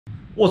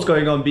What's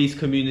going on, Beast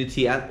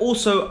community, and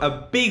also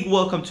a big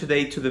welcome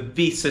today to the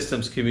V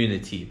Systems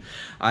community.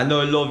 I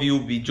know a lot of you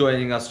will be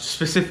joining us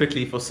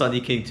specifically for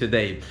Sunny King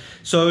today.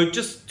 So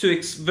just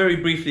to very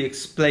briefly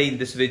explain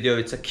this video,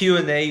 it's a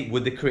Q&A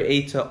with the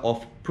creator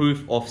of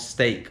Proof of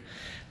Stake.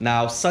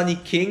 Now, Sunny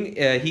King,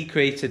 he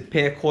created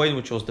Peercoin,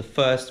 which was the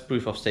first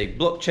proof of stake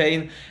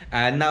blockchain,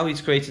 and now he's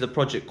created a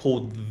project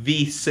called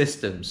V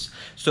Systems.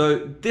 So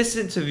this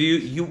interview,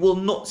 you will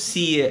not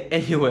see it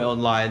anywhere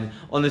online.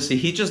 Honestly,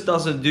 he just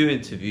doesn't do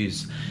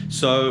interviews.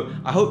 So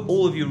I hope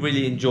all of you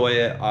really enjoy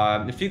it.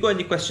 If you've got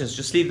any questions,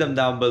 just leave them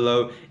down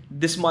below.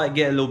 This might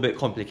get a little bit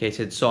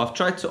complicated, so I've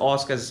tried to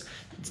ask as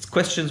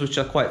questions which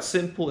are quite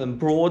simple and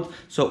broad,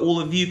 so all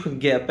of you can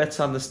get a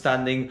better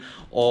understanding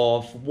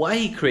of why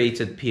he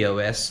created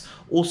P.O.S,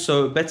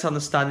 also a better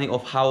understanding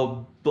of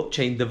how a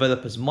blockchain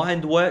developer's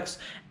mind works,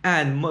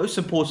 and most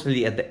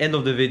importantly, at the end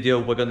of the video,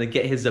 we're going to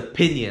get his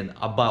opinion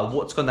about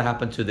what's going to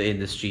happen to the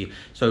industry.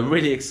 So a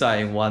really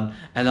exciting one,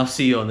 and I'll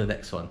see you on the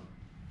next one.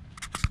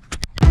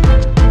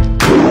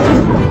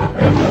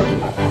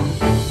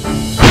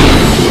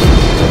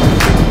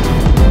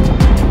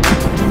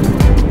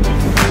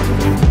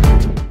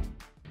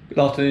 Good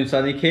afternoon,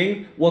 Sunny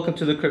King. Welcome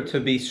to the Crypto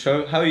Beast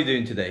show. How are you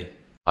doing today?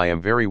 I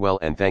am very well,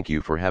 and thank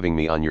you for having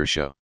me on your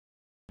show.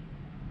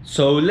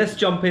 So let's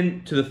jump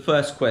into the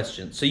first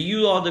question. So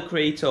you are the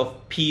creator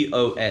of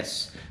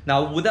P.O.S.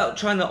 Now, without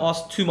trying to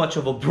ask too much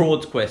of a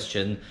broad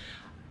question,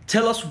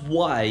 tell us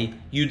why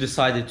you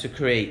decided to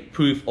create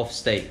Proof of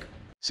Stake.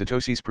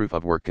 Satoshi's proof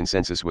of work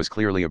consensus was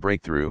clearly a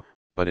breakthrough,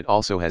 but it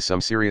also has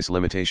some serious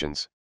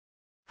limitations.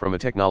 From a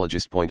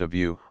technologist point of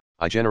view,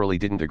 I generally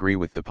didn't agree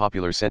with the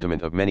popular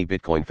sentiment of many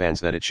Bitcoin fans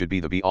that it should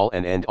be the be-all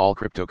and end-all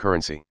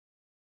cryptocurrency.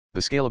 The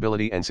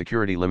scalability and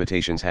security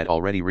limitations had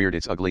already reared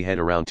its ugly head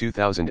around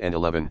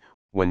 2011,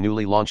 when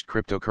newly launched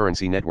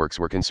cryptocurrency networks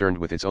were concerned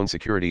with its own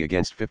security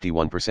against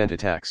 51%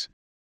 attacks.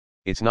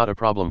 It's not a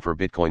problem for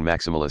Bitcoin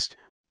maximalists,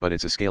 but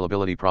it's a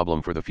scalability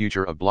problem for the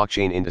future of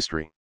blockchain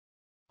industry.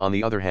 On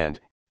the other hand,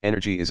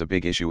 energy is a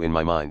big issue in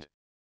my mind.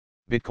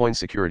 Bitcoin's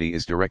security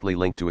is directly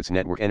linked to its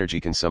network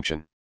energy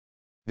consumption.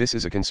 This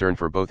is a concern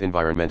for both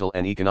environmental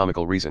and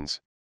economical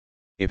reasons.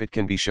 If it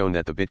can be shown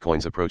that the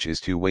Bitcoin's approach is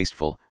too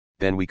wasteful,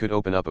 then we could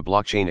open up a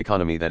blockchain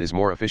economy that is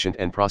more efficient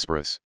and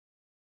prosperous.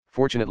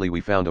 Fortunately,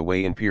 we found a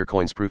way in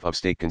Peercoin's proof of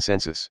stake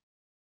consensus.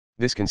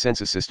 This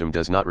consensus system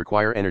does not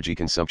require energy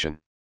consumption.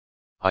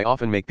 I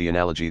often make the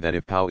analogy that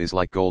if POW is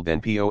like gold, then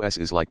POS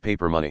is like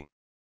paper money.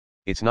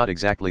 It's not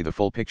exactly the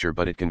full picture,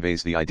 but it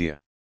conveys the idea.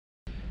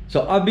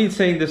 So I've been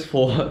saying this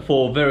for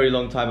a very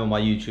long time on my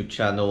YouTube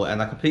channel,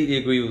 and I completely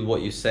agree with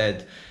what you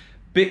said.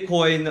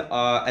 Bitcoin,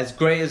 as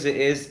great as it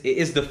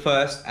is the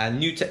first, and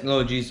new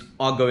technologies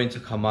are going to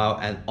come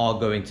out and are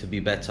going to be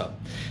better.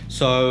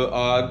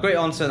 So great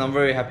answer, and I'm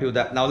very happy with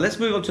that. Now let's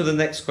move on to the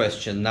next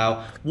question.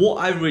 Now, what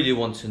I really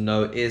want to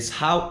know is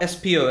how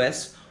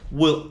SPOS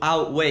will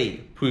outweigh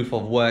proof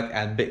of work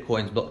and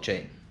Bitcoin's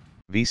blockchain.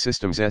 V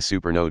Systems'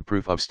 Supernode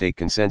Proof of Stake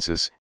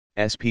Consensus,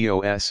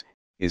 SPOS,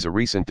 is a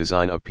recent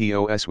design of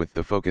P.O.S. with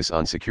the focus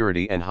on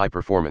security and high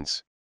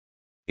performance.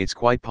 It's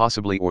quite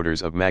possibly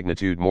orders of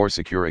magnitude more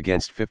secure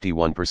against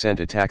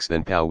 51% attacks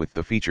than POW, with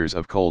the features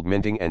of cold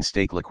minting and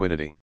stake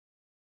liquidity.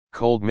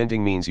 Cold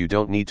minting means you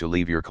don't need to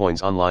leave your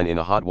coins online in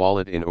a hot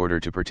wallet in order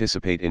to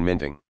participate in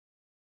minting.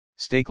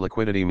 Stake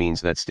liquidity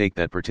means that stake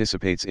that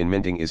participates in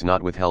minting is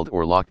not withheld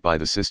or locked by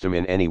the system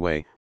in any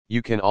way.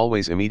 You can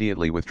always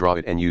immediately withdraw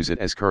it and use it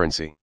as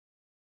currency.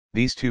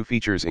 These two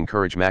features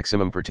encourage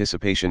maximum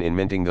participation in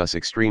minting, thus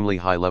extremely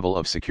high level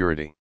of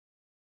security.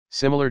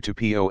 Similar to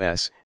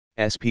P.O.S,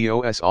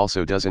 SPOS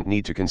also doesn't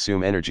need to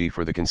consume energy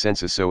for the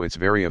consensus, so it's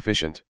very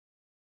efficient.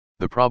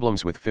 The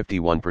problems with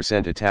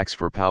 51% attacks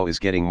for POW is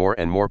getting more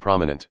and more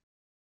prominent.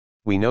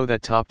 We know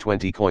that top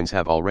 20 coins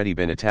have already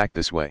been attacked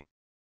this way.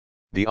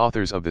 The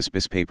authors of this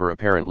BIS paper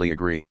apparently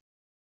agree.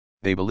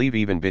 They believe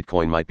even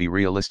Bitcoin might be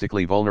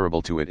realistically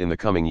vulnerable to it in the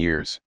coming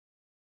years.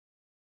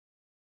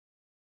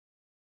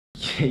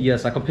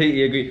 Yes, I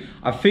completely agree.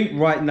 I think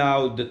right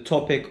now the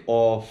topic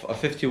of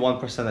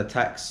 51%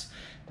 attacks,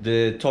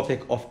 the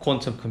topic of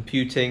quantum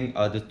computing,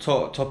 the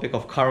topic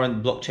of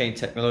current blockchain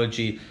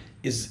technology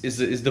is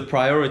the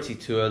priority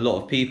to a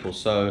lot of people.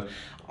 So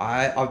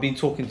I've been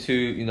talking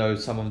to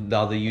some of the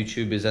other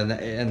YouTubers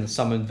and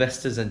some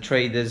investors and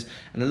traders,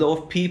 and a lot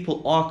of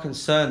people are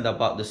concerned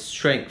about the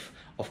strength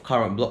of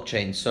current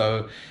blockchain.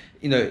 So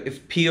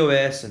if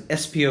POS and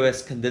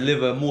SPOS can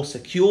deliver a more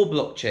secure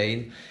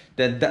blockchain,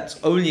 then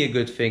that's only a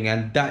good thing,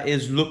 and that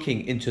is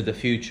looking into the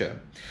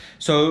future.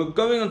 So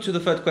going on to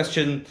the third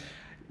question,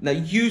 now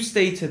you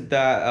stated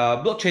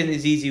that blockchain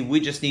is easy,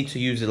 we just need to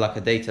use it like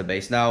a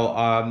database.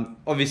 Now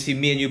obviously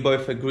me and you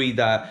both agree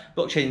that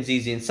blockchain is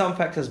easy in some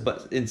factors,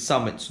 but in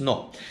some it's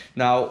not.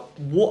 Now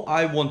what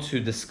I want to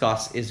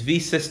discuss is V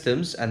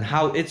Systems and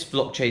how its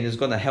blockchain is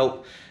going to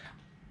help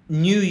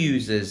new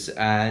users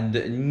and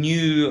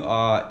new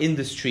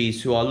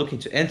industries who are looking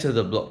to enter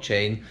the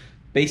blockchain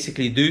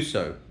basically do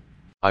so.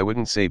 I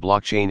wouldn't say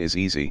blockchain is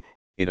easy,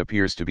 it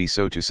appears to be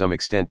so to some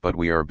extent, but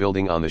we are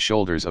building on the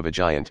shoulders of a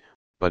giant,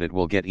 but it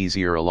will get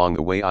easier along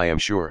the way, I am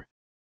sure.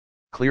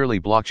 Clearly,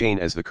 blockchain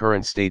as the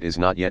current state is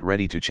not yet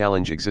ready to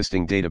challenge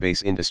existing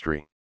database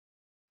industry.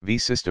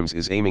 VSYS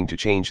is aiming to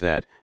change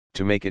that,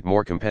 to make it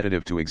more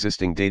competitive to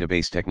existing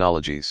database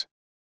technologies.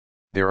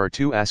 There are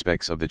two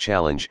aspects of the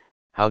challenge: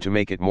 how to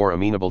make it more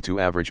amenable to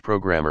average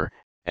programmer,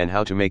 and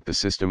how to make the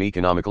system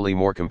economically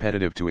more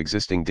competitive to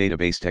existing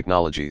database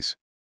technologies.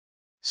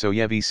 So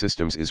yeah,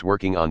 VSYS is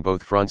working on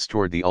both fronts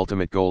toward the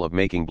ultimate goal of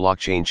making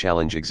blockchain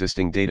challenge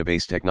existing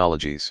database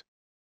technologies.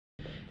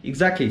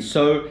 Exactly.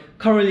 So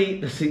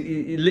currently,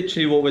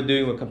 literally what we're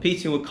doing, we're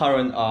competing with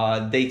current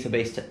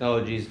database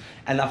technologies.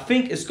 And I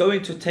think it's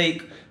going to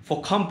take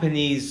for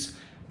companies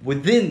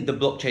within the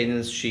blockchain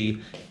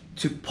industry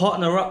to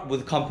partner up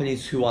with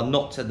companies who are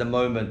not at the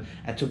moment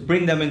and to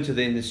bring them into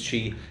the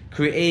industry,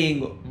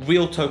 creating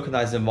real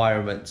tokenized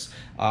environments.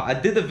 I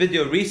did a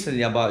video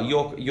recently about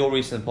your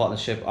recent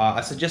partnership.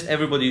 I suggest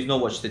everybody who's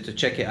not watched it to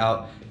check it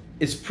out.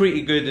 It's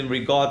pretty good in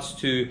regards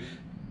to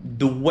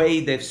the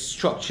way they've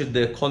structured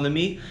the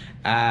economy,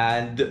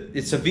 and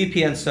it's a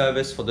VPN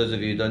service for those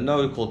of you who don't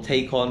know, called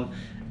Take-On.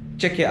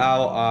 Check it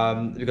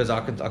out because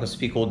I can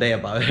speak all day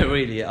about it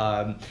really.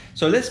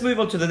 So let's move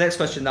on to the next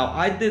question. Now,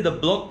 I did a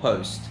blog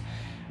post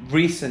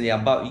recently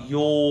about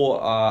your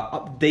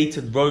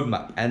updated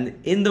roadmap, and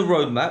in the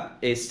roadmap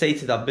it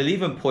stated, I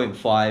believe in point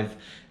 5,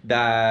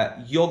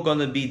 that you're going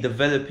to be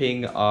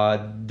developing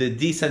the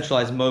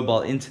decentralized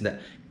mobile internet.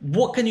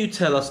 What can you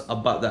tell us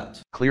about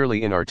that?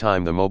 Clearly, in our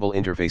time, the mobile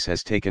interface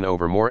has taken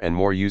over more and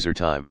more user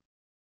time.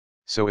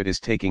 So it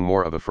is taking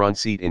more of a front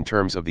seat in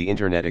terms of the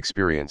internet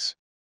experience.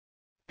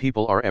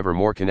 People are ever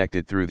more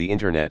connected through the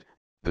internet,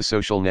 the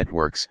social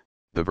networks,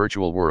 the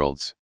virtual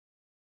worlds.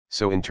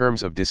 So in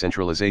terms of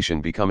decentralization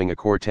becoming a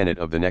core tenet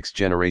of the next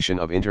generation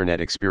of internet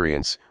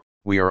experience,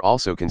 we are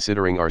also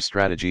considering our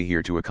strategy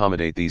here to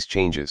accommodate these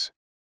changes.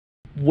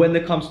 When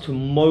it comes to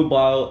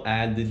mobile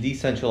and the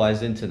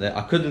decentralized internet,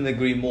 I couldn't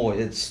agree more.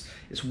 It's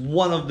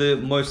one of the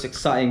most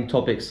exciting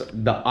topics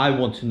that I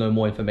want to know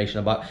more information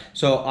about.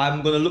 So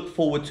I'm going to look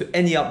forward to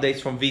any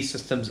updates from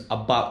VSYS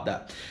about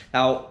that.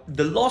 Now,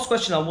 the last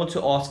question I want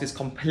to ask is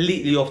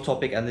completely off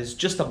topic, and it's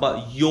just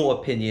about your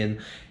opinion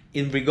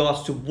in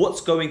regards to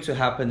what's going to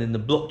happen in the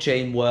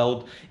blockchain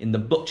world, in the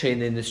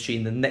blockchain industry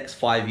in the next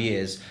 5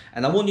 years.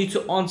 And I want you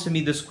to answer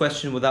me this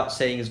question without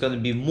saying it's going to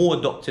be more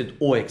adopted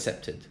or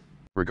accepted.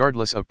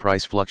 Regardless of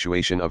price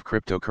fluctuation of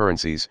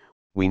cryptocurrencies,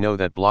 we know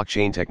that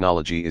blockchain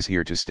technology is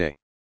here to stay.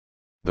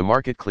 The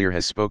market clear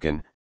has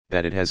spoken,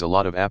 that it has a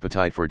lot of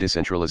appetite for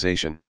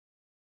decentralization.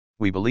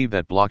 We believe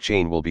that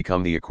blockchain will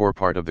become the core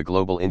part of the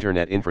global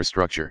internet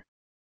infrastructure.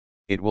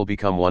 It will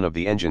become one of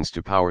the engines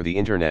to power the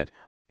internet,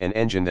 an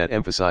engine that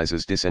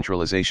emphasizes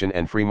decentralization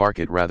and free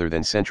market rather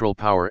than central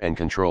power and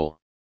control.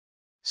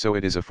 So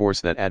it is a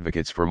force that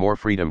advocates for more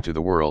freedom to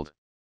the world.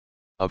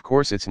 Of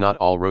course, it's not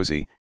all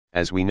rosy,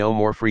 as we know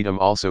more freedom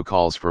also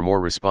calls for more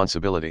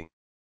responsibility.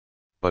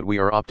 But we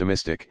are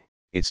optimistic,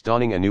 it's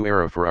dawning a new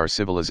era for our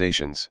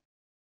civilizations.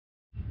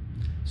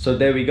 So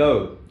there we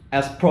go.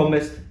 As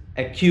promised,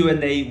 a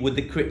Q&A with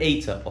the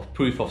creator of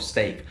Proof of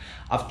Stake.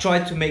 I've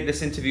tried to make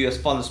this interview as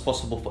fun as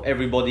possible for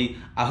everybody.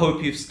 I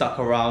hope you've stuck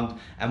around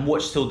and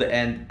watched till the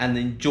end and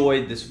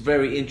enjoyed this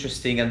very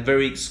interesting and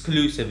very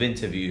exclusive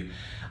interview.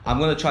 I'm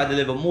going to try to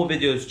deliver more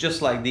videos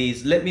just like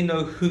these. Let me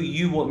know who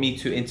you want me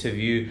to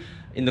interview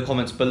in the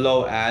comments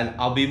below, and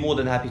I'll be more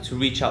than happy to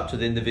reach out to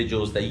the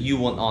individuals that you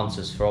want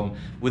answers from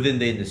within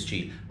the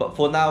industry. But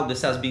for now,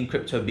 this has been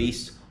Crypto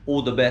Beast.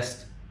 All the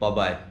best. Bye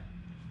bye.